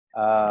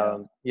Yeah.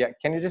 Yeah,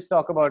 can you just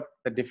talk about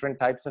the different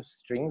types of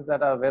strings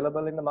that are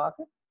available in the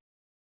market?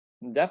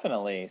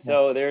 Definitely. Yeah.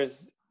 So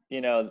there's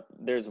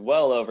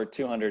well over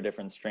 200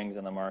 different strings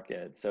in the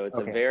market. So it's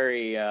a Okay.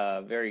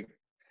 very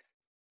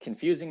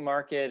confusing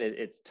market.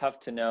 It's tough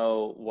to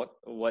know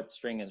what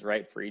string is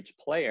right for each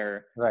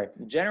player. Right.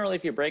 Generally,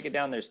 if you break it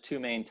down, there's two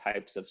main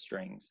types of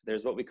strings.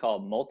 There's what we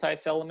call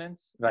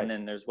multifilaments, Right. and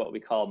then there's what we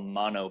call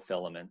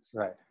monofilaments.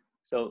 Right.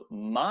 So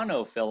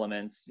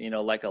monofilaments,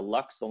 like a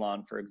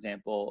Luxolon, for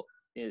example,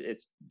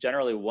 it's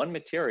generally one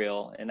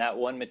material, and that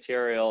one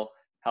material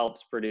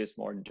helps produce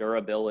more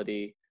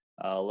durability,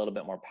 a little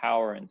bit more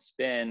power and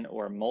spin.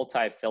 Or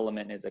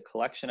multifilament is a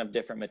collection of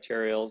different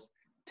materials,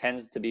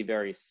 tends to be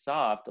very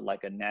soft,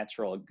 like a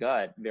natural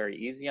gut, very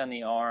easy on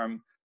the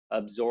arm,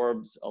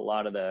 absorbs a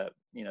lot of the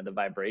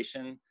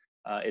vibration.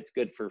 It's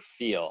good for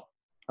feel.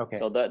 Okay.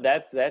 So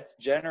that's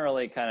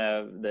generally kind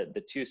of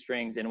the two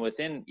strings, and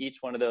within each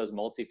one of those,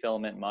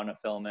 multifilament,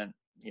 monofilament,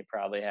 you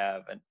probably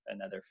have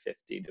another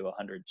 50 to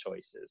 100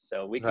 choices.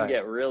 So we can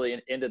get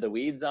really into the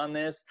weeds on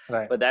this,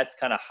 but that's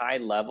kind of high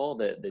level,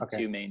 the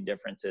two main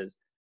differences: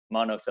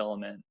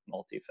 monofilament,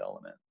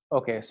 multifilament.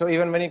 Okay, so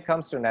even when it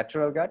comes to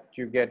natural gut,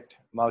 you get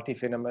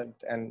multifilament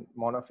and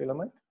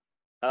monofilament?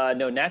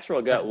 No,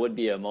 natural gut would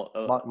be a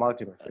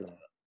multifilament.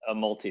 A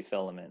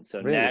multifilament. So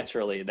really?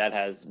 Naturally, that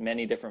has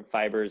many different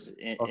fibers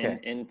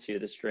into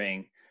the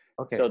string.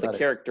 Okay, so the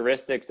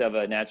characteristics of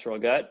a natural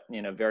gut,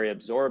 very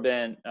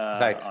absorbent,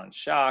 on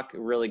shock,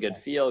 really good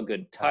feel,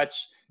 good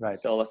touch. Right.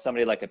 So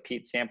somebody like a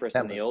Pete Sampras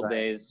in the old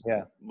days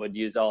would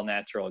use all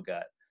natural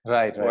gut.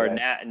 Right.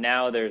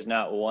 Now there's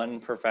not one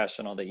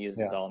professional that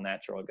uses all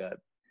natural gut.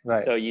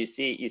 Right. So you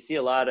see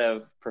a lot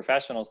of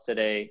professionals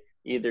today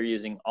either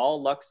using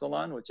all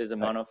Luxolon, which is a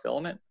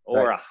monofilament,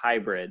 or a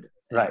hybrid.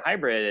 And a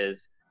hybrid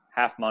is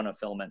half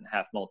monofilament,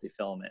 half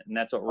multifilament. And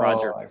that's what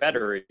Roger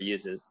Federer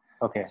uses.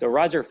 Okay. So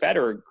Roger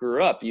Federer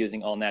grew up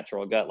using all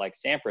natural gut like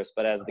Sampras,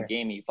 but as the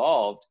game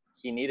evolved,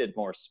 he needed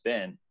more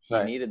spin.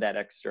 He needed that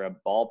extra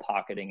ball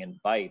pocketing and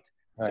bite.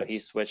 So he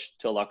switched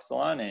to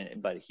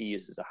Luxolon, but he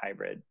uses a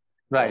hybrid.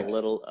 Right.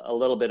 So a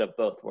little bit of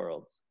both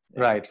worlds.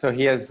 Yeah. Right. So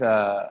he has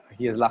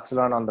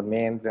Luxolon on the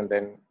mains and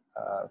then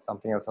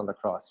something else on the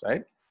cross,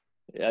 right?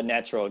 A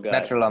natural gut.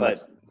 Natural on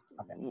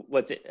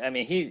but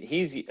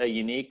he's a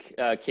unique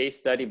case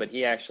study, but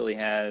he actually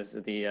has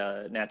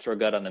the natural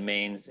gut on the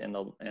mains and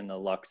the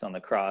Lux on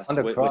the cross. On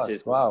the cross,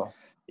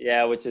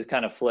 which is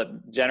kind of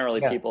flipped.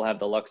 Generally, people have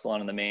the Luxolon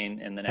on the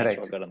main and the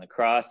natural gut on the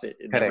cross.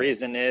 The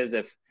reason is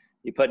if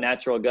you put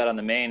natural gut on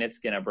the main, it's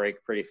going to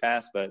break pretty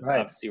fast. But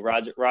obviously,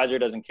 Roger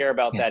doesn't care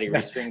about that. He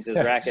restrings his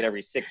racket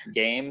every 6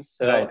 games,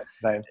 so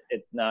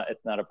it's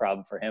not a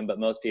problem for him. But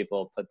most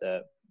people put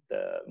the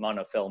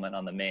monofilament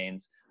on the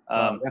mains.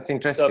 That's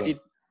interesting. So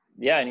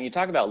and you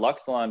talk about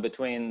Luxolon,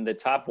 between the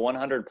top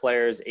 100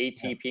 players,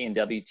 ATP and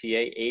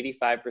WTA,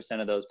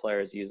 85% of those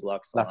players use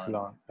Luxolon.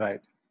 Luxolon,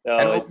 right. So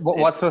and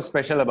what's so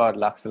special about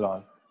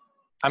Luxolon?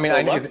 I mean,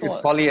 I know it's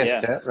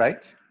polyester,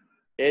 right?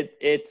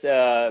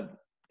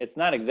 It's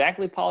not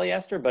exactly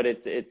polyester, but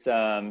it's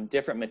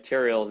different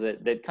materials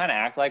that kind of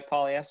act like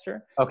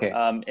polyester. Okay.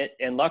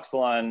 In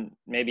Luxolon,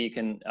 maybe you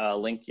can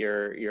link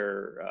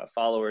your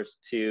followers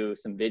to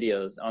some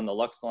videos on the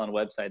Luxolon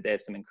website. They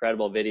have some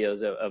incredible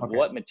videos of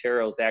what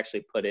materials they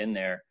actually put in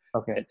there.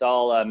 Okay. It's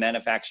all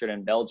manufactured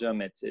in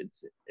Belgium. It's a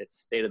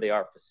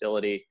state-of-the-art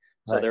facility.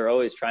 So they're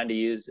always trying to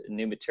use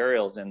new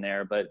materials in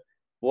there. But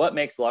what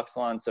makes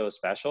Luxolon so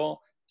special?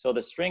 So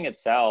the string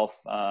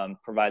itself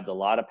provides a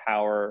lot of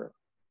power,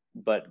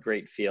 but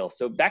great feel.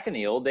 So back in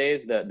the old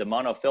days, the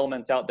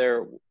monofilaments out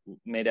there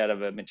made out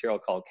of a material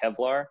called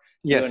Kevlar.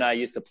 Yes. You and I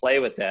used to play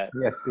with that.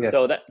 Yes.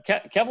 So that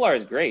Kevlar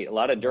is great, a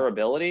lot of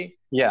durability.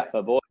 Yeah.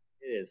 But boy,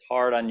 it is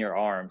hard on your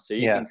arm. So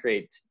you can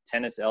create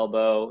tennis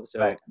elbow.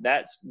 So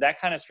that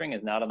kind of string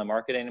is not on the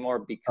market anymore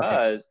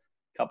because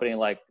a company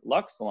like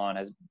Luxolon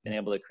has been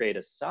able to create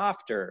a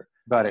softer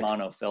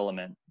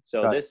monofilament.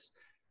 So this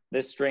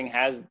string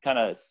has kind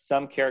of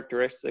some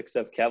characteristics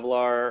of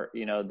Kevlar,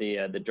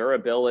 the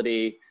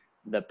durability,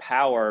 the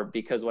power,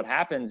 because what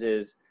happens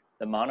is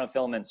the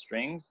monofilament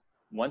strings,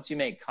 once you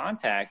make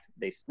contact,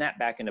 they snap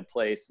back into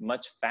place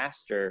much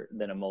faster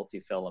than a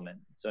multifilament.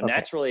 So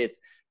naturally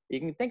you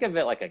can think of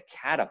it like a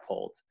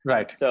catapult.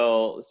 Right.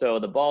 So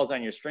the ball's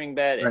on your string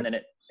bed and then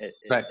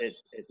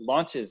it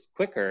launches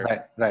quicker.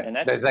 Right. And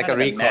that's there's like a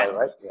recoil,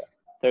 right? Yeah.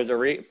 There's a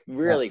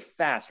really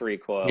fast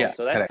recoil. Yeah,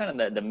 so that's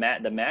kind of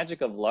the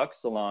magic of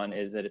Luxolon,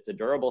 is that it's a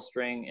durable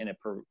string and it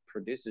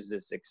produces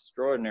this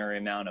extraordinary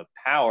amount of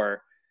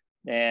power.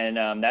 And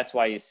that's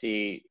why you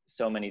see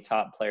so many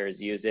top players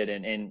use it.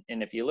 And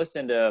if you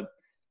listen to,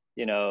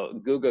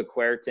 Guga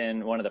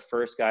Kuerten, one of the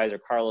first guys, or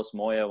Carlos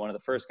Moya, one of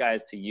the first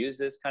guys to use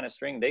this kind of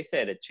string, they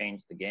said it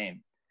changed the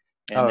game.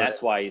 And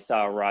that's why you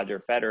saw Roger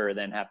Federer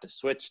then have to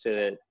switch to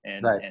it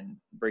and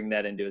bring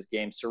that into his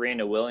game.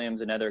 Serena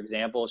Williams, another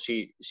example,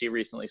 she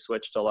recently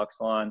switched to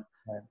Luxolon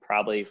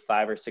probably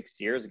 5 or 6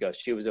 years ago.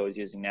 She was always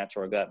using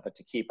natural gut, but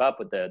to keep up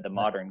with the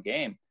modern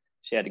game,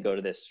 she had to go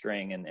to this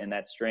string. And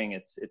that string,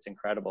 it's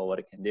incredible what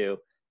it can do in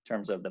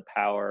terms of the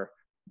power,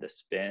 the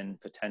spin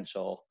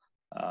potential.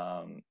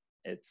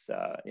 It's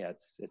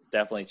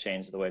definitely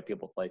changed the way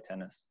people play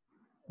tennis.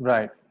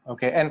 Right.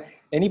 Okay. And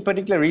any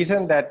particular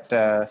reason that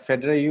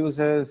Federer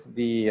uses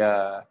the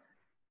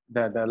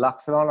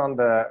Luxelon on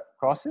the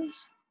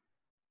crosses?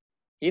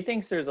 He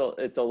thinks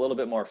it's a little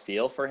bit more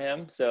feel for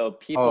him. So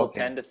people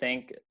tend to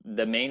think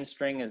the main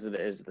string is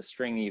the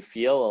string you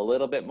feel a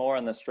little bit more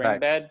on the string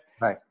bed.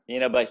 Right.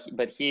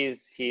 But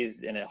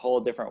he's in a whole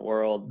different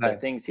world. The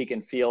things he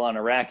can feel on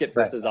a racket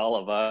versus all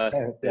of us,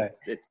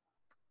 it's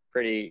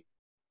pretty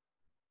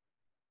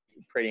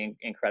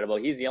incredible.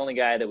 He's the only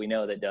guy that we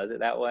know that does it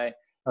that way,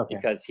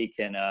 because he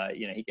can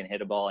he can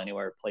hit a ball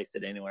anywhere, place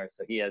it anywhere.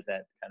 So he has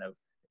that kind of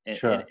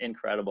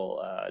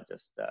incredible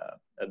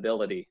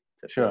ability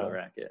to feel the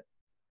racket.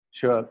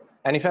 Sure.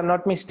 And if I'm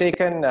not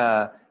mistaken,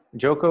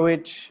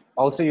 Djokovic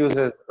also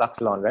uses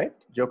Luxelon, right?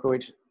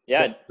 Djokovic.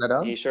 Yeah,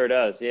 he sure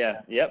does.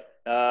 Yeah. Yep.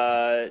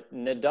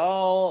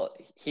 Nadal,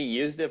 he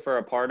used it for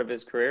a part of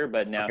his career,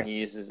 but now he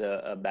uses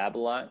a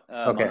Babylon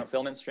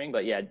monofilament string.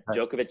 But yeah,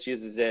 Djokovic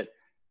uses it.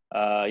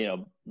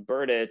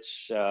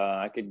 Berdych,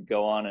 I could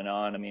go on and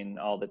on. I mean,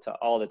 all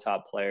the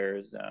top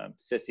players,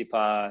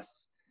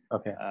 Tsitsipas.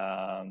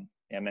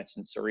 I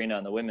mentioned Serena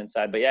on the women's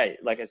side, but yeah,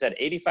 like I said,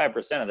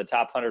 85% of the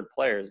top 100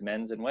 players,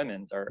 men's and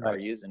women's, are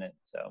using it.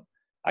 So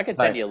I could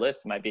send you a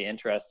list. It might be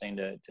interesting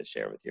to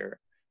share with your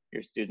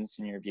students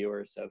and your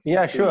viewers of who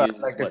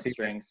uses like what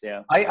strings.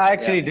 Yeah, I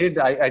actually did.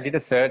 I did a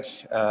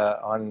search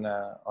on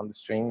the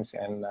strings,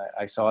 and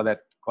I saw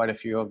that quite a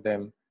few of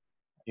them,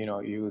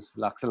 use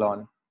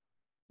Luxelon.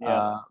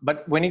 Yeah.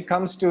 But when it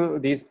comes to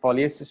these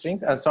polyester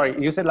strings,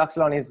 sorry, you said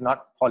Luxelon is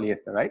not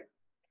polyester, right?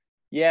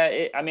 Yeah,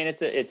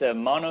 it's a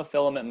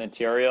monofilament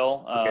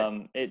material.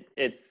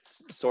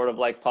 It's sort of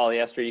like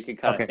polyester. You could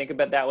kind of think of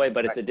it that way,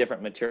 but it's a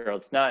different material.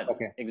 It's not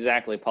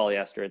exactly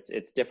polyester.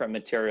 It's different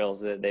materials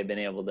that they've been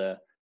able to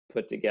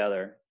put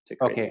together to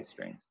create these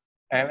strings.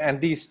 And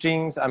these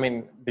strings, I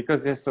mean,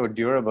 because they're so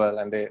durable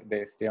and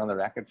they stay on the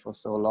racket for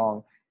so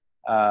long,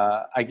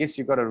 I guess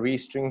you got to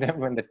restring them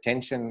when the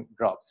tension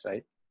drops,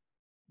 right?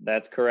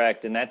 That's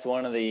correct. And that's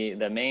one of the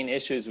main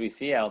issues we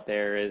see out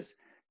there is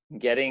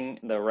getting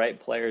the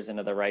right players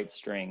into the right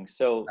string.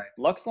 So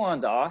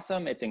Luxelon's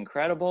awesome. It's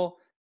incredible.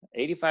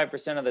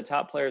 85% of the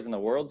top players in the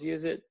world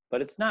use it,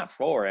 but it's not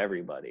for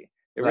everybody.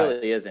 It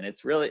really isn't.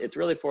 It's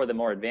really for the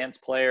more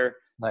advanced player,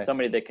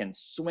 somebody that can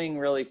swing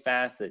really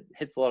fast, that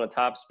hits a lot of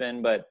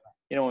topspin. But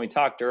when we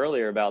talked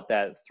earlier about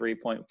that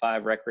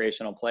 3.5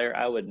 recreational player,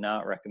 I would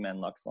not recommend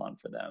Luxelon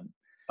for them.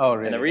 Oh,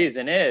 really? And the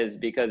reason is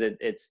because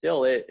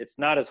it's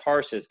not as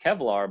harsh as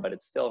Kevlar, but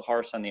it's still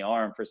harsh on the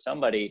arm for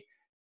somebody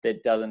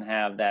that doesn't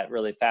have that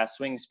really fast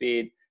swing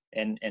speed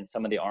and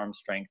some of the arm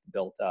strength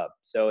built up.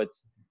 So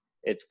it's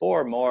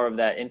for more of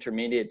that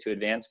intermediate to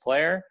advanced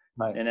player.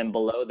 And then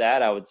below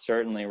that, I would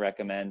certainly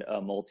recommend a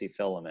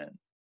multi-filament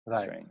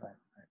string.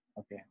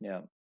 Okay.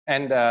 Yeah.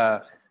 And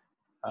I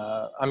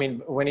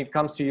mean, when it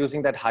comes to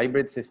using that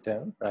hybrid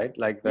system, right?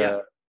 Like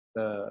the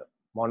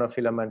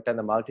monofilament and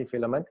the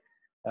multi-filament,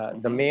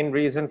 the main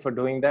reason for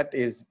doing that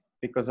is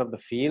because of the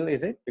feel,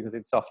 is it? Because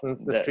it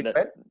softens the string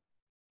bed?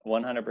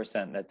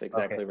 100%. That's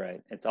exactly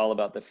right. It's all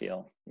about the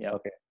feel. Yeah.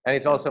 Okay. And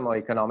it's also more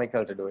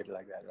economical to do it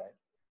like that, right?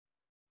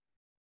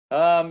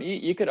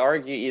 You could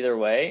argue either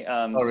way.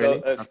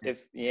 Really? So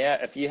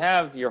if you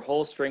have your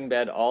whole string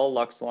bed all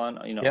Luxelon,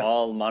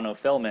 all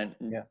monofilament,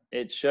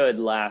 it should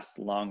last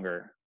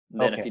longer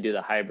than if you do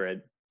the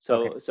hybrid.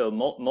 So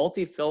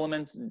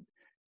multi-filaments,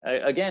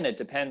 again, it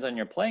depends on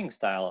your playing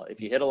style.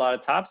 If you hit a lot of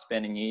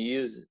topspin and you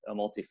use a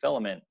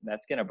multi-filament,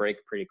 that's going to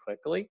break pretty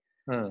quickly.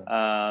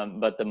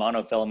 But the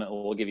monofilament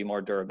will give you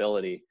more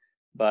durability.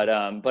 But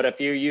if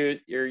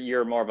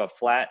you're more of a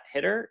flat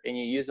hitter and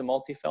you use a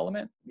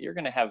multi-filament, you're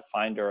going to have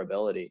fine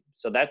durability.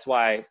 So that's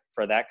why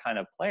for that kind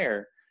of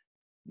player,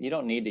 you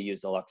don't need to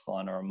use a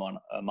Luxelon or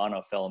a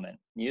monofilament.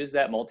 Use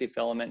that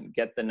multi-filament,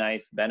 get the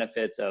nice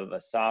benefits of a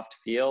soft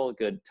feel,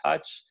 good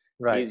touch,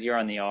 easier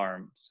on the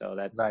arm. So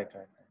that's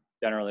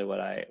generally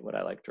what I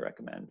like to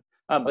recommend.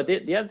 But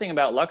the other thing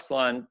about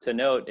Luxelon to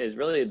note is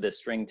really the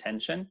string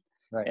tension.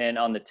 And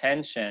on the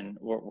tension,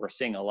 we're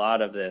seeing a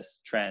lot of this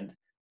trend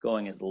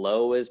going as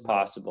low as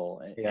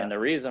possible. And the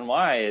reason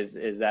why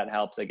is that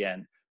helps,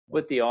 again,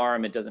 with the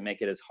arm. It doesn't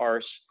make it as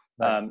harsh.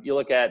 You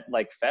look at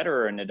like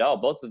Federer and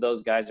Nadal, both of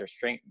those guys are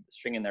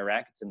stringing their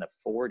rackets in the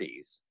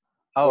 40s,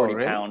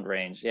 40-pound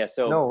range. Yeah.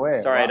 So no way.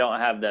 Sorry, I don't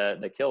have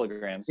the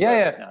kilograms.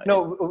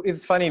 No,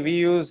 it's funny. We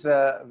use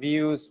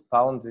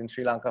pounds in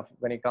Sri Lanka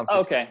when it comes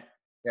to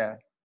Yeah.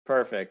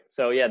 Perfect.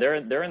 So yeah, they're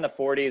in the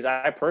 40s.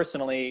 I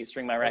personally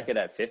string my racket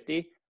at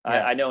 50.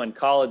 I know in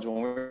college when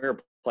we were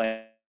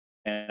playing,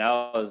 and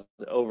I was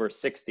over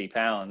 60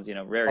 pounds,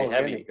 very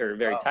heavy or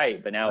very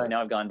tight, but now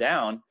I've gone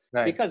down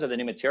because of the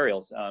new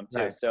materials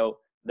too. So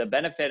the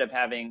benefit of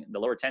having the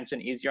lower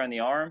tension, easier on the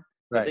arm,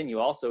 but then you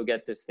also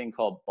get this thing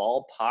called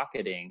ball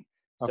pocketing.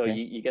 So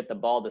you get the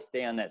ball to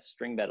stay on that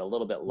string bed a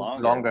little bit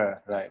longer.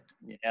 Right.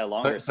 Yeah,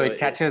 longer. So it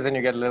catches and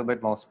you get a little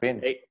bit more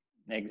spin.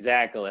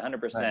 Exactly, Right.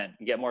 100%.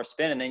 You get more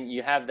spin, and then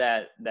you have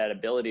that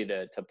ability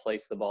to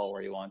place the ball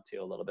where you want to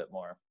a little bit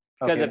more.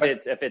 Because Okay,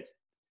 but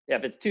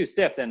if it's too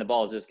stiff, then the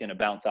ball is just going to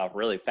bounce off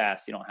really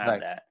fast. You don't have right,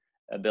 that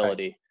right,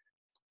 ability.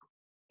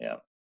 Yeah.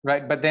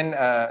 right. But then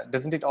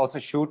doesn't it also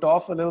shoot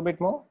off a little bit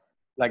more?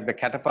 Like the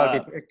catapult Uh,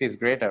 effect is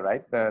greater,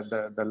 right?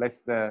 The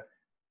less the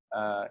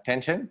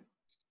tension.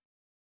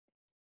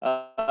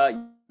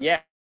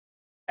 yeah.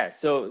 Yeah,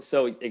 so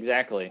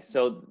exactly.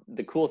 So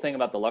the cool thing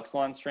about the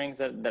Luxilon strings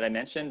that I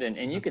mentioned, and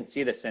you Mhm. can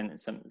see this in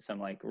some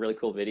like really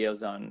cool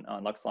videos on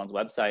Luxilon's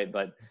website,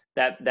 but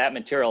that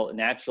material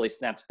naturally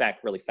snaps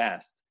back really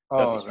fast.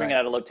 So if you Oh, string it right.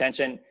 at a low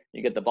tension,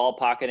 you get the ball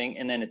pocketing,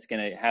 and then it's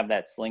going to have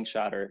that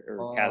slingshot or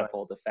Oh,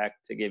 catapult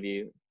effect to give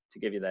you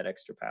that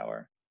extra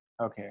power.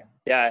 okay.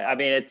 Yeah, I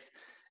mean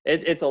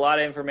it's a lot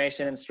of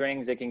information in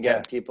strings. It can Yeah,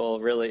 get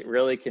people really I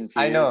know, confused.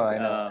 I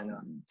know, I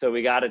know. So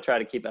we got to try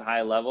to keep it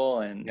high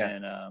level Yeah,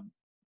 and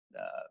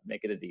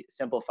make it as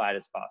simplified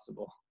as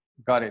possible.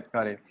 got it,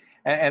 got it.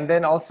 And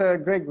then also,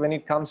 Greg, when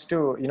it comes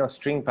to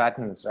string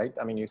patterns, right?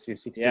 I mean, you see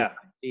 16, Yeah,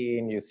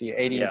 19, you see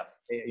 18,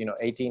 yeah,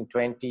 18,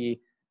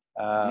 20.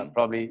 hmm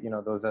Probably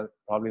those are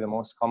probably the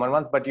most common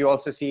ones. But you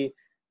also see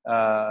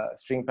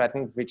string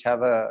patterns which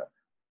have a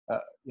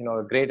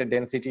greater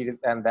density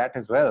than that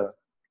as well.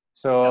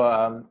 So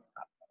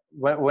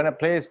yep, when a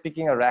player is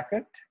picking a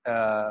racket,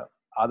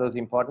 are those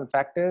important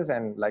factors,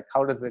 and like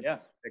how does it yeah.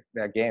 affect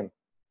their game?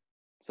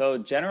 So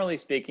generally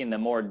speaking, the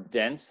more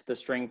dense the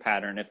string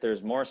pattern, if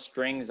there's more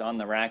strings on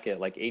the racket,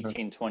 like Mhm.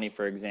 1820,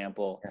 for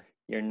example, Yeah.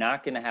 you're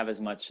not going to have as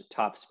much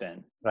top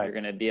spin. You're Right,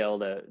 going to be able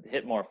to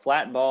hit more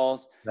flat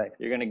balls. right,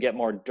 You're going to get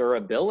more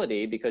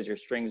durability because your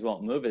strings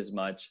won't move as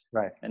much.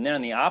 right. And then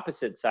on the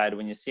opposite side,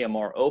 when you see a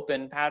more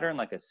open pattern,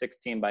 like a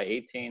 16 by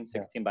 18,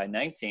 Yeah. 16 by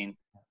 19,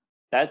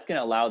 that's going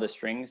to allow the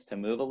strings to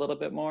move a little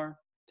bit more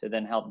to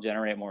then help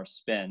generate more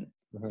spin.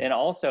 Mhm. And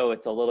also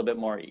it's a little bit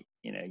more,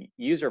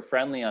 user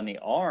friendly on the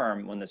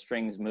arm when the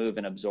strings move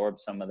and absorb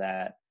some of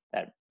that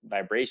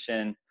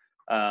vibration.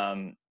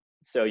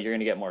 So you're going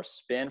to get more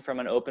spin from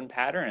an open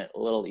pattern, a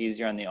little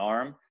easier on the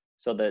arm.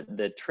 So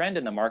the trend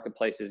in the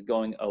marketplace is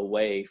going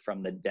away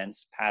from the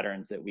dense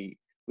patterns that we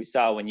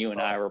saw when you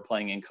and I Oh, were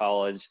playing in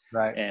college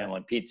right, and right,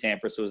 when Pete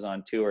Sampras was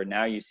on tour.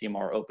 Now you see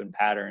more open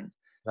patterns.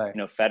 right.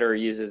 Federer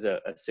uses a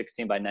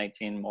 16 by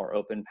 19 more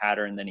open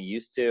pattern than he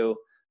used to.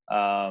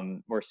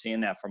 We're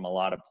seeing that from a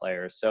lot of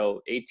players.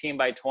 So 18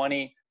 by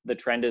 20, the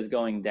trend is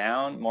going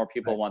down. More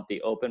people Right, want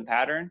the open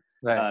pattern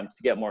right,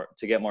 to get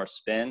more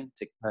spin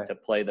right. to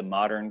play the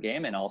modern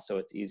game, and also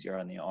it's easier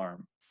on the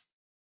arm.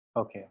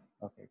 Okay,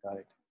 okay, got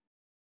it.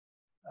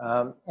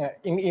 Yeah,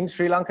 in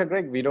Sri Lanka,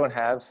 Greg, we don't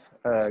have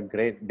a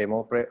great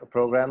demo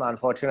program,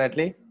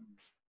 unfortunately.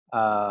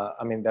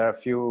 I mean, there are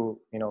few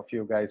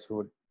guys who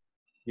would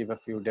give a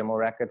few demo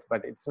rackets,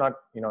 but it's not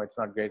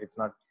great. It's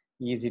not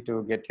easy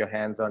to get your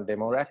hands on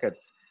demo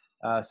rackets.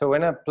 So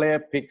when a player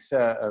picks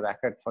a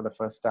racket for the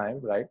first time,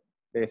 right,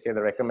 they say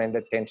the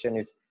recommended tension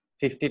is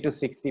 50 to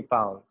 60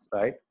 pounds,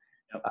 right?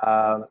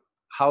 Yep.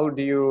 How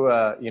do you,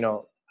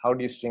 how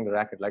do you string the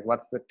racket? Like,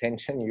 what's the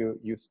tension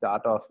you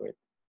start off with?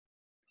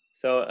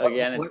 So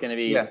again, it's What, going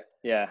to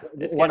yeah,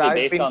 be it's going what to be I've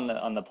based been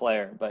on the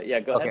player. But yeah,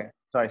 go ahead. okay.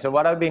 Sorry. So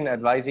what I've been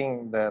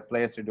advising the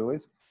players to do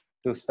is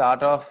to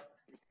start off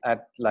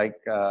at like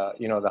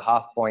the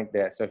half point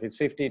there. So if it's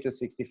 50 to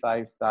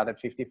 65, start at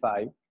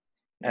 55, and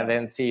Yeah.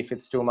 then see if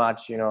it's too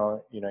much.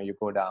 You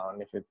go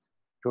down. If it's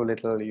too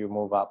little, you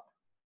move up.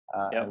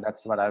 And Yep.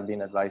 that's what I've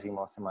been advising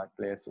most of my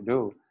players to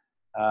do.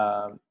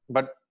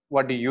 But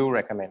what do you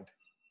recommend?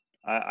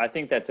 I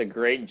think that's a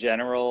great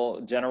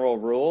general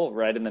rule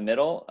right in the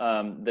middle.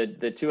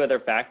 The two other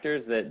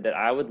factors that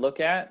I would look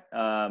at,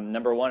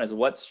 number one is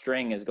what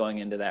string is going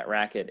into that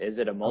racket. Is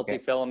it a Okay.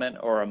 multi-filament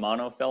or a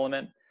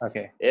monofilament?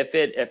 Okay. If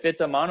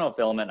it's a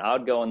monofilament, I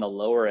would go in the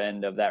lower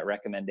end of that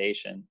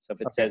recommendation. So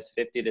if it Okay. says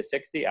 50 to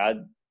 60,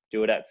 I'd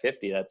do it at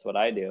 50. That's what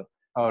I do.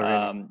 Oh,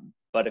 really?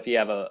 But if you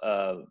have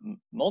a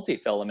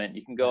multi-filament,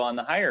 you can go Right. on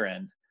the higher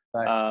end.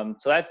 Right.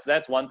 So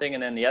that's one thing,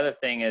 and then the other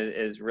thing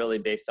is really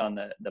based on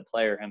the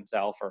player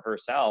himself or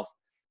herself.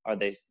 Are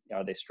they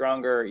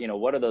stronger?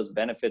 What are those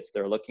benefits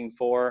they're looking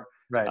for?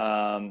 Right.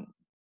 Um,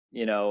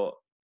 you know,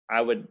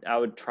 I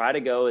would try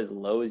to go as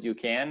low as you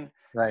can,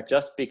 Right.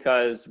 just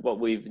because what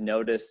we've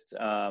noticed,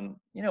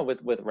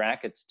 with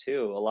rackets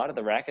too. A lot of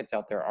the rackets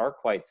out there are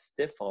quite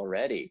stiff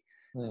already.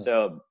 Hmm.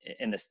 So,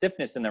 and the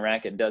stiffness in the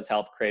racket does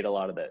help create a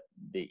lot of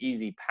the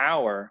easy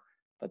power,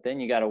 but then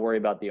you got to worry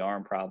about the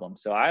arm problem.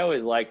 So I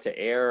always like to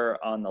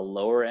err on the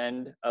lower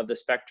end of the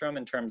spectrum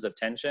in terms of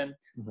tension,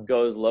 Mhm.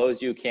 go as low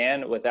as you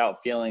can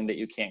without feeling that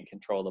you can't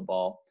control the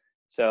ball.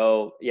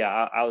 So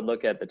yeah, I would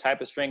look at the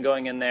type of string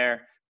going in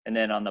there, and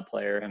then on the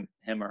player,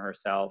 him or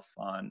herself,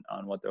 on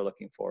what they're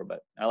looking for. But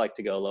I like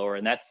to go lower,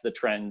 and that's the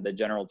trend, the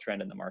general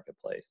trend in the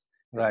marketplace is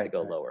to Right.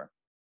 go Right. lower.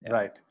 Yeah.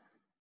 Right.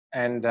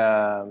 And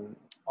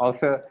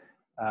also,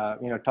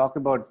 talk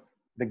about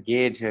the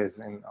gauges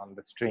on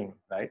the string,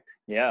 right?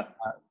 Yeah.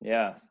 Uh,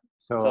 Yeah.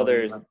 So so,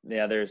 there's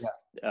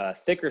yeah,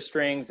 thicker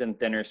strings and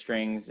thinner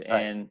strings,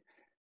 right, and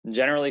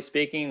Generally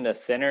speaking, the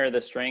thinner the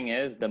string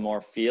is, the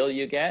more feel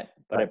you get,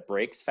 but Right. it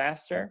breaks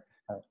faster.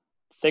 Right.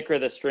 Thicker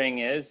the string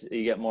is,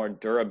 you get more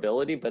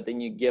durability, but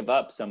then you give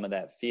up some of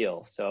that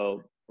feel.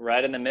 So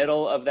right in the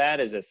middle of that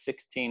is a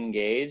 16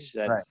 gauge.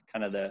 Right. That's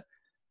kind of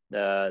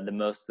the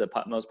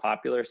most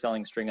popular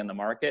selling string in the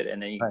market,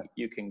 and then Right.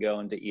 you can go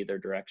into either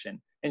direction.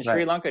 In Right.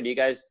 Sri Lanka, do you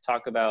guys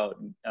talk about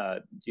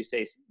do you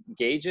say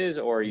gauges,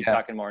 or are you Yeah.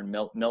 talking more in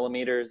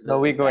millimeters, No, the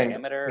we go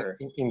diameter?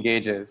 Or? in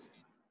gauges.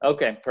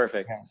 Okay,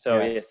 perfect. Yeah. So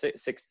Yeah. yeah,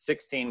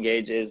 16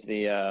 gauge is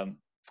the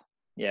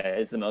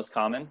is the most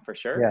common for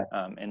sure. Yeah.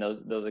 And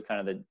those are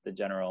kind of the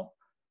general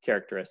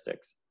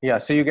characteristics. Yeah.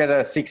 So you get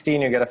a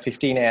 16, you get a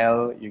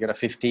 15L, you get a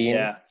 15,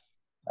 Yeah,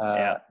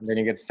 yeah. then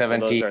you get So those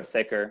 70. are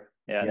thicker.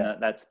 Yeah, Yeah. no,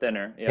 that's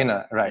thinner. Yep.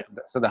 Thinner, right.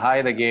 Yep. So the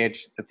higher the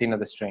gauge, the thinner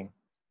the string.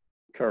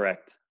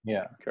 Correct.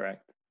 Yeah.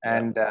 Correct.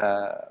 And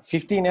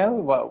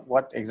 15L,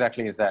 what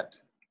exactly is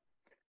that?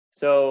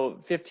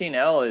 So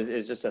 15L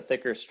is just a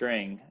thicker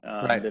string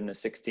Right. than the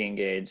 16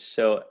 gauge.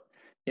 So,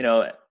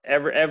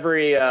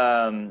 every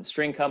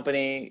string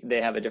company,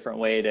 they have a different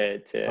way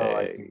Oh,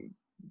 I to see.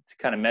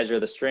 kind of measure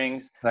the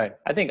strings. Right.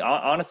 I think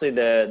honestly,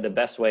 the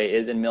best way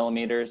is in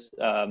millimeters.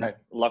 Right.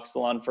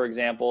 Luxilon, for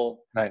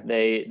example, Right.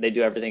 they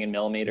do everything in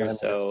millimeters.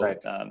 So,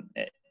 Right.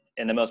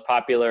 And the most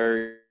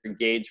popular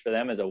gauge for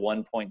them is a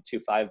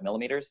 1.25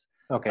 millimeters.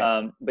 Okay.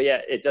 But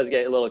yeah, it does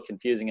get a little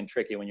confusing and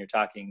tricky when you're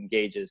talking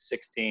gauges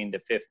 16 to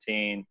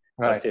 15,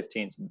 Right. but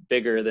 15's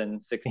bigger than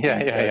 16.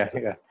 Yeah. So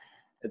Yeah.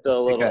 it's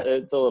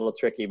a little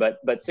tricky,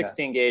 but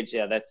 16 gauge,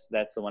 yeah, that's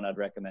the one I'd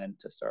recommend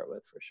to start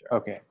with for sure.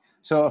 Okay.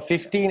 So a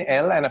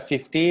 15L and a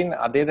 15,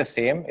 are they the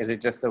same? Is it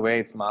just the way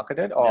it's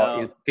marketed, or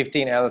No, is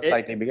 15L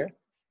slightly bigger?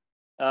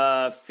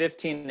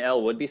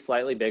 15L would be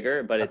slightly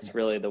bigger, but it's Okay.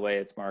 really the way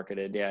it's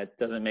marketed. Yeah, it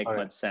doesn't make All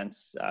right. much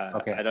sense.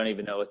 Okay. I don't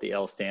even know what the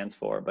L stands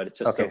for, but it's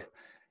just Okay.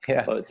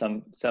 Yeah. what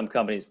some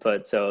companies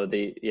put. So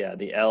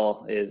the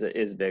L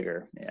is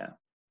bigger. Yeah.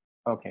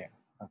 Okay.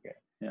 Okay.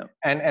 Yeah.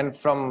 And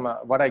from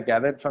what I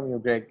gathered from you,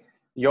 Greg,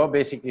 you're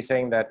basically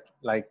saying that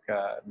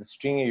the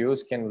string you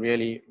use can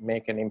really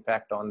make an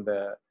impact on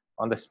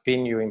the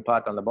spin you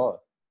impart on the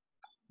ball.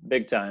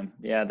 Big time.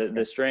 Yeah.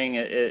 The string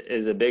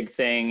is a big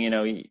thing.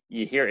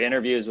 You hear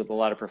interviews with a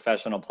lot of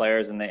professional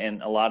players,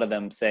 and a lot of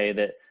them say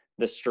that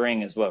the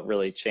string is what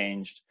really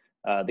changed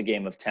the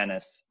game of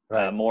tennis,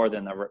 Right. more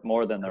than the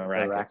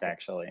rackets, rackets.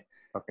 actually.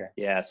 Okay.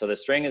 Yeah. So the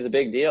string is a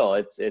big deal.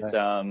 It's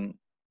Right.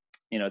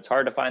 it's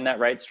hard to find that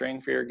right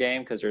string for your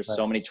game because there's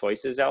so many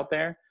choices out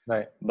there.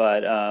 Right.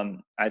 But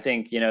I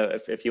think,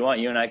 if you want,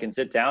 you and I can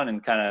sit down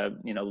and kind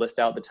of, list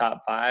out the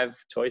top 5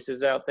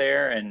 choices out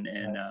there and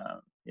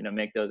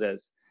make those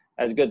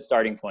as good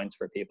starting points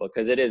for people,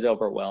 because it is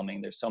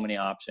overwhelming. There's so many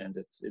options.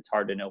 It's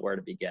hard to know where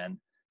to begin.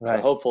 Right.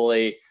 But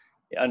hopefully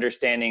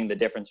understanding the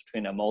difference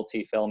between a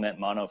multi-filament,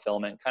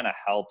 monofilament kind of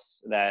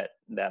helps that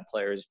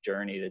player's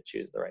journey to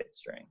choose the right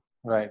string.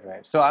 Right.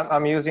 So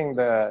I'm using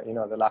the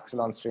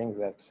Luxilon strings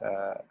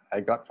that I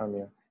got from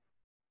you.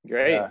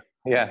 Great.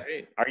 Yeah.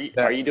 Great.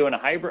 Are you doing a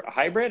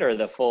hybrid or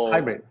the full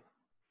hybrid?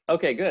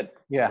 Okay, good.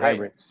 Yeah, Great.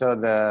 hybrid. So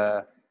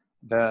the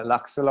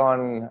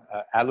Luxilon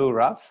Alu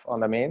Rough on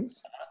the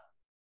mains.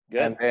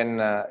 Good. And then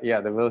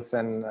the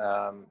Wilson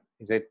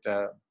is it?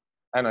 I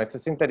don't know. It's a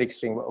synthetic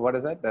string. What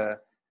is that? The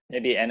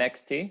Maybe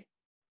NXT.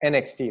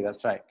 NXT.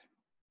 That's right.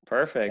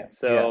 Perfect. Yeah.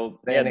 So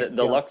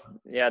the Lux.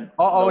 Yeah.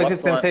 Oh, the is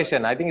it Luxilon,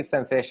 Sensation? I think it's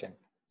Sensation.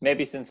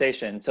 Maybe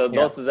Sensation. So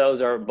both of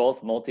those are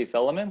both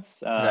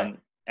multi-filaments. Right.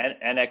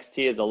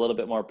 NXT is a little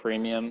bit more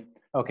premium.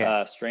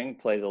 Okay. String,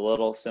 plays a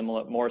little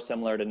more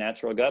similar to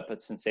natural gut,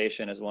 but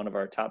Sensation is one of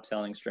our top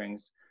selling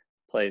strings.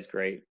 Plays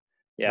great.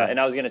 Yeah. Right. And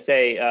I was going to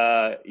say,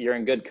 you're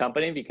in good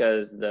company,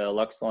 because the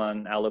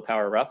Luxilon Alu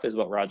Power Rough is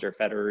what Roger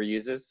Federer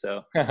uses.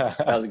 So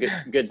that was a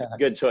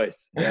good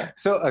choice. Yeah.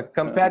 So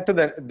compared to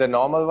the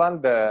normal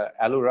one, the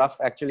Alu Rough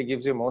actually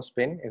gives you more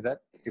spin. Is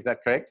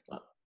that correct?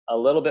 A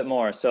little bit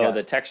more. So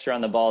the texture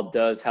on the ball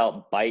does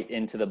help bite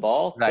into the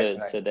ball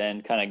to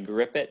then kind of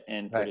grip it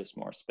and produce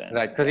more spin.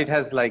 Right, because it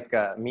has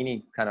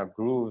mini kind of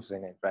grooves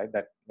in it, right?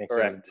 That makes it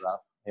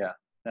rough. Yeah.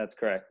 That's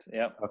correct.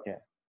 Yep. Okay.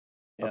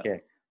 Yep.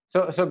 Okay.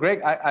 So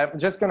Greg, I'm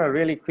just going to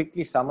really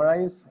quickly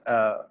summarize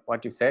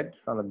what you said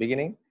from the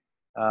beginning.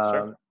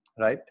 Sure.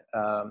 Right.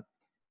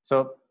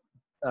 So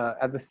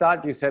at the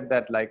start, you said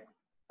that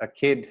a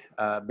kid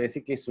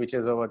basically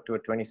switches over to a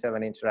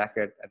 27-inch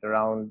racket at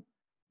around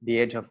the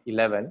age of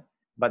 11,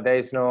 but there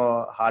is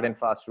no hard and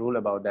fast rule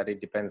about that. It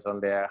depends on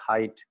their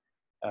height,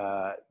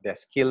 their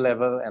skill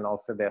level, and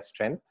also their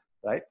strength,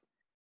 right?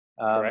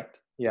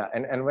 Correct. Yeah,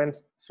 and when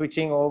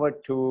switching over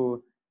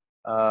to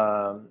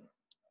a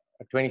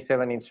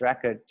 27-inch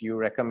racket, you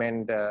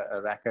recommend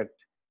a racket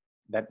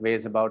that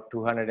weighs about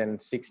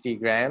 260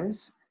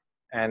 grams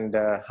and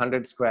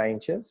 100 square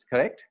inches,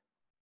 correct?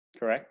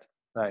 Correct.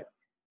 Right.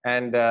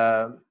 And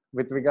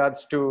with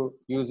regards to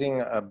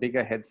using a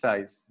bigger head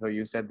size, so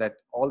you said that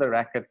all the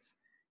rackets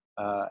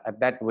at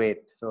that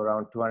weight, so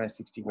around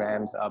 260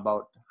 grams, are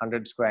about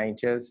 100 square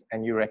inches,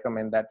 and you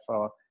recommend that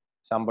for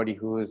somebody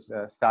who's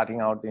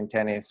starting out in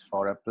tennis,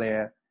 for a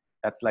player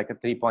that's like a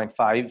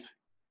 3.5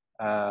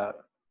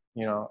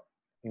 you know,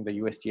 in the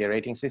USTA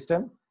rating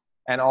system,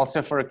 and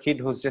also for a kid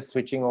who's just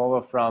switching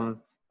over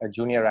from a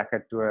junior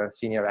racket to a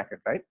senior racket,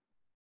 right?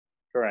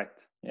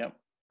 Correct. Yep.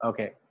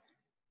 Okay.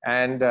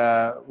 And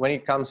when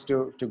it comes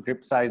to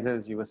grip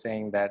sizes, you were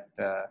saying that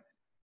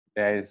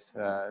there is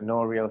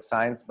no real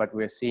science, but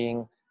we're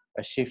seeing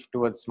a shift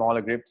towards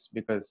smaller grips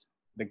because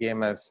the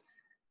game has,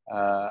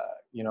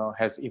 you know,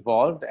 has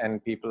evolved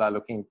and people are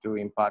looking to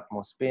impart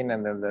more spin,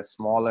 and then the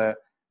smaller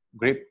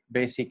grip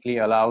basically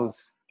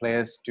allows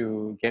players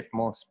to get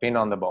more spin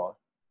on the ball.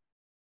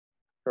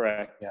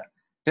 Correct.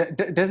 Yeah.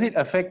 Does it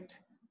affect,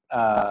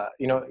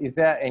 you know, is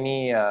there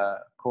any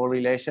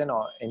correlation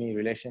or any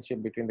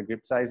relationship between the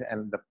grip size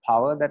and the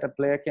power that a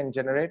player can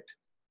generate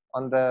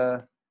on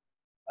the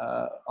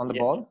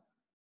ball?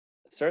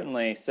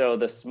 Certainly. So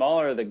the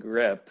smaller the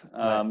grip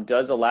Right.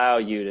 does allow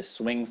you to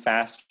swing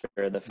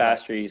faster. The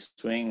faster you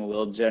swing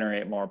will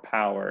generate more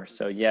power.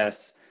 So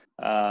yes,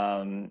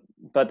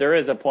 but there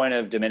is a point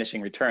of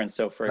diminishing returns.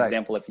 So for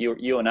example, if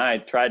you and I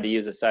tried to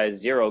use a size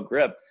 0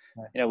 grip,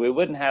 you know, we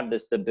wouldn't have the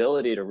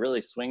stability to really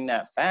swing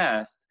that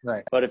fast.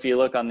 Right. But if you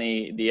look on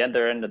the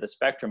other end of the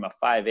spectrum, a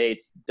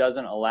 5/8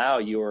 doesn't allow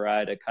you or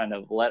I to kind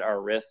of let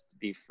our wrist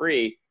be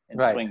free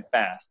and swing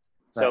fast.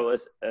 So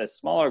a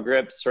smaller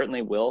grip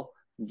certainly will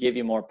give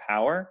you more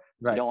power.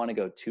 You don't want to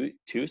go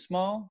too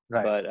small,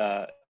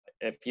 but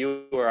if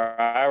you or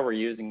I were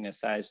using a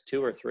size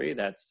 2 or 3,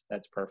 that's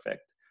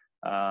perfect.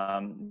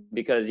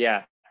 Because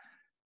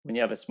when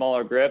you have a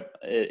smaller grip,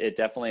 it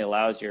definitely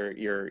allows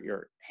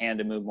your hand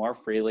to move more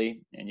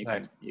freely, and you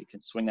can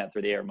swing that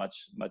through the air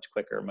much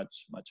quicker,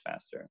 much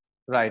faster.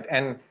 Right.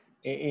 And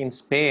in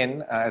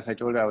Spain, as I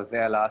told you, I was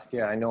there last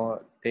year. I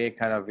know they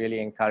kind of really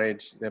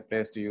encourage their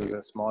players to use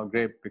a small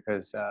grip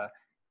because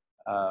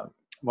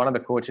one of the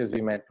coaches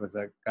we met was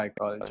a guy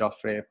called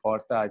Jofre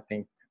Porta. I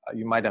think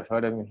you might have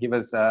heard of him. He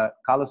was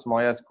Carlos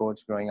Moya's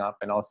coach growing up,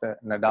 and also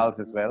Nadal's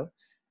as well.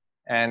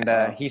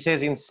 And he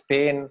says in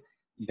Spain,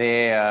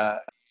 they,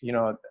 you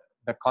know,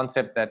 the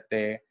concept that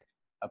they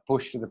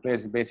push to the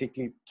players is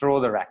basically throw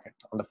the racket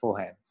on the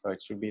forehand. So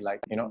it should be like,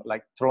 you know,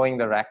 like throwing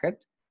the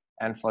racket.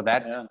 And for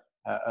that,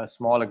 a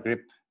smaller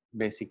grip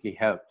basically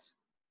helps.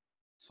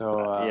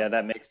 So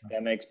that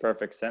makes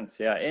perfect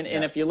sense.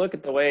 And if you look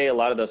at the way a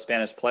lot of those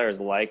Spanish players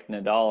like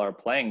Nadal are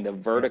playing the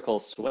vertical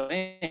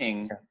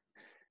swing,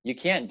 you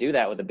can't do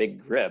that with a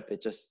big grip.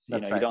 It just, you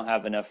don't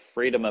have enough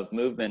freedom of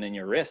movement in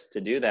your wrist to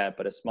do that.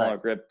 But a smaller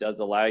grip does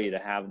allow you to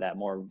have that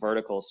more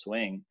vertical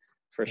swing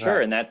for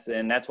sure. And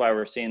that's why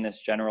we're seeing this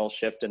general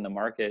shift in the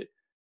market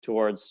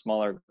towards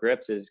smaller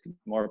grips is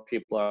more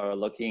people are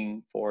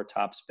looking for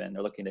topspin.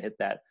 They're looking to hit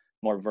that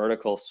more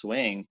vertical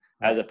swing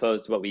as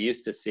opposed to what we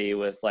used to see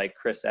with like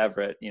Chris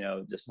Everett, you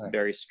know, just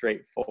very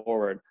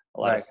straightforward, a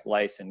lot of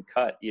slice and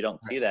cut. You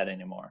don't see that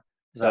anymore.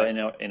 So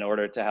in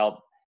order to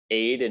help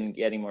aid in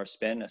getting more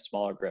spin, a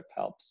smaller grip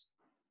helps.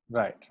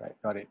 Right.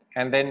 Got it.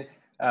 And then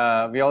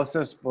we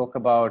also spoke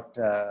about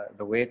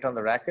the weight on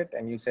the racket,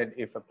 and you said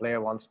if a player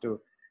wants to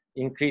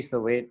increase the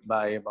weight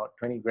by about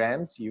 20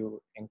 grams, you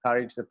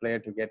encourage the player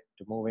to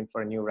move in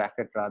for a new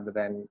racket rather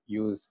than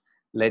use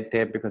lead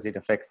tape because it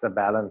affects the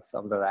balance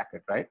of the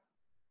racket, right?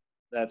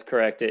 That's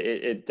correct.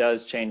 It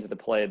does change the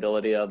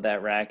playability of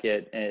that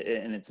racket.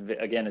 And it's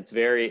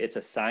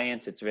a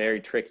science. It's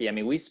very tricky. I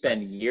mean, we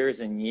spend years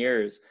and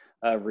years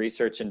of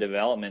research and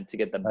development to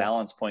get the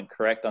balance point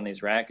correct on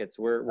these rackets.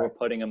 We're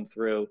putting them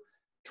through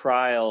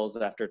trials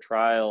after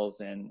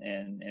trials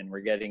and we're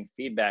getting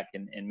feedback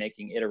and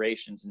making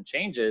iterations and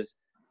changes.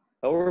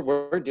 But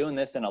we're doing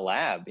this in a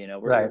lab, you know,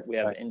 we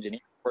have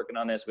engineers working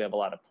on this. We have a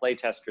lot of play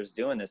testers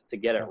doing this to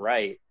get it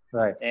right.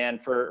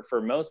 And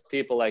for most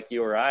people like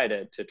you or I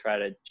to try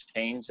to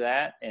change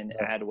that and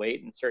add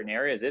weight in certain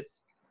areas,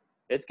 it's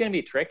going to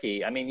be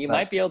tricky. I mean, you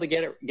might be able to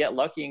get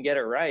lucky and get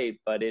it right,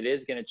 but it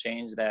is going to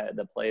change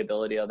the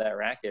playability of that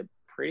racket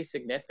pretty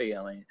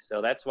significantly. So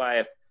that's why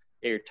if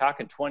you're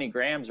talking 20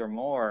 grams or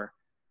more,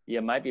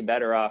 you might be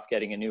better off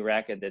getting a new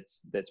racket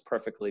that's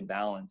perfectly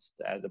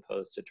balanced as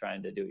opposed to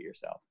trying to do it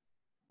yourself.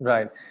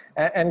 Right.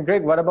 And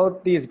Greg, what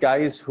about these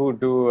guys who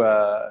do,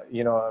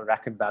 you know,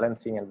 racket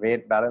balancing and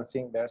weight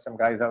balancing? There are some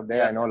guys out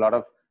there. I know a lot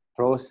of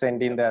pros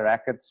send in their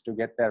rackets to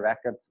get their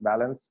rackets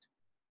balanced.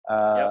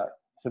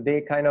 So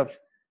they kind of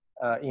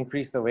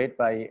increase the weight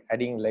by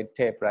adding lead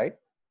tape, right?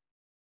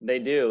 They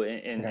do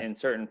in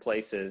certain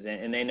places,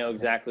 and they know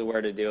exactly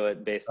where to do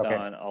it based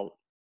on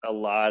a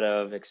lot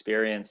of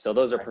experience. So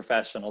those are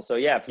professionals. So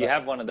if you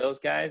have one of those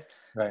guys,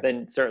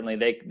 then certainly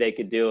they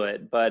could do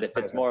it. But if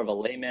it's more of a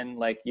layman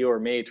like you or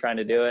me trying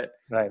to do it,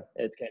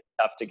 it's going to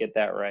be tough to get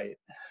that right.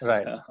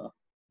 So,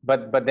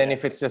 but then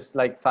if it's just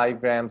like 5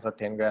 grams or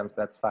 10 grams,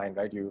 that's fine,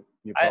 right?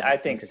 I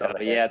think so.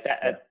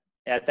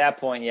 At that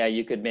point,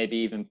 you could maybe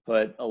even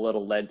put a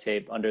little lead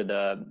tape under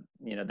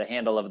the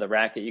handle of the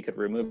racket. You could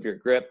remove your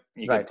grip.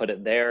 You could put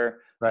it there.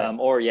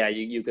 Or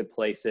you could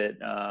place it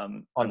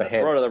on the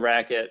throat of the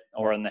racket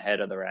or on the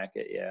head of the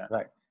racket.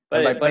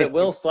 But it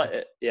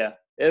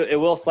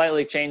will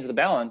slightly change the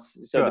balance.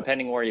 So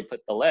depending where you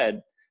put the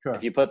lead, Sure.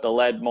 If you put the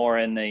lead more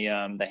in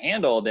the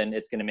handle, then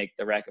it's going to make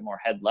the racket more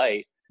head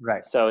light.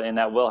 Right. So, and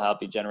that will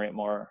help you generate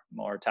more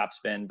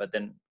topspin. But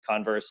then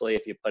conversely,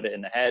 if you put it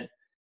in the head,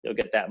 you'll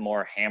get that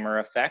more hammer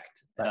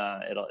effect.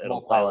 Right.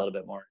 It'll play a little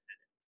bit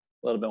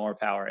more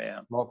power. Yeah.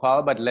 More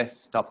power, but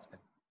less topspin.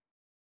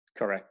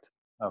 Correct.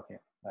 Okay.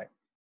 Right.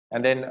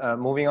 And then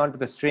moving on to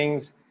the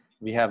strings,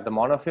 we have the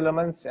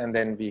monofilaments, and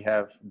then we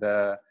have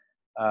the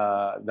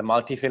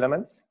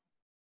multifilaments.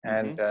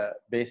 And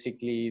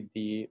basically,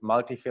 the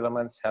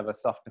multifilaments have a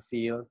softer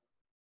feel,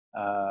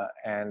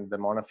 and the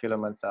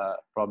monofilaments are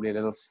probably a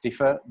little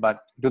stiffer. But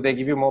do they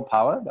give you more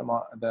power,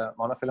 the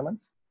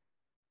monofilaments?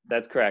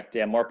 That's correct.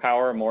 Yeah, more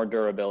power, more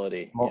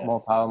durability.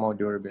 More power, more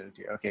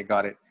durability. Okay,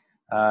 got it.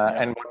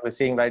 And what we're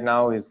seeing right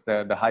now is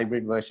the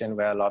hybrid version,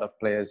 where a lot of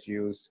players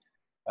use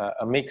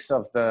a mix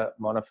of the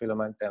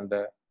monofilament and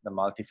the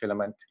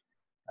multifilament.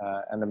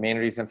 And the main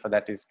reason for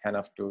that is kind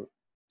of to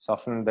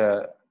soften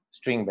the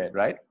string bed,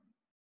 right?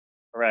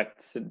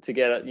 Correct. So to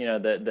get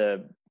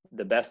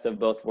the best of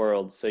both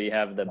worlds. So you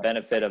have the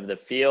benefit of the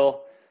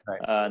feel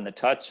and the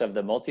touch of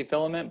the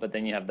multifilament, but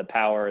then you have the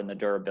power and the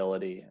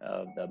durability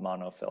of the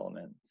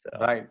monofilament. So.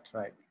 Right.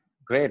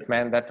 Great,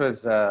 man. That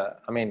was, I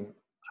mean,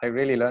 I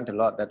really learned a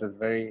lot. That was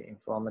very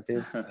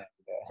informative.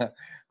 And,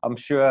 I'm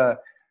sure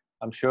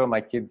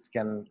my kids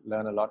can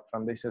learn a lot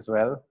from this as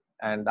well.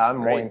 And I'm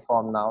more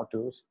informed now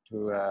too,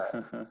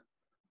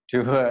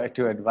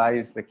 to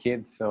advise the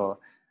kids. So,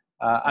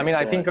 I mean,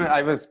 I think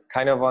I was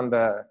kind of on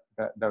the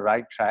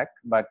right track,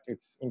 but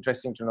it's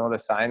interesting to know the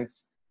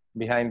science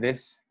behind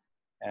this.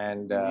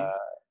 And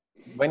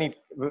when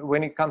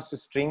it comes to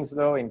strings,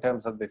 though, in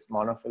terms of this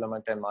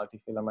monofilament and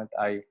multifilament,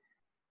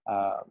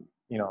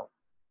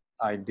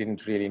 I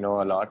didn't really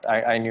know a lot.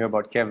 I knew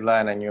about Kevlar,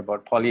 and I knew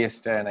about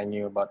polyester, and I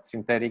knew about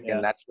synthetic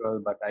and natural,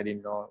 but I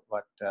didn't know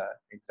what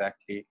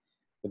exactly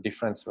the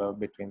difference were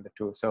between the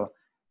two. So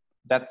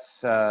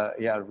that's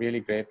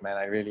really great, man.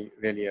 I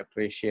really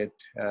appreciate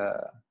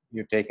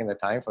you taking the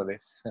time for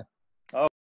this.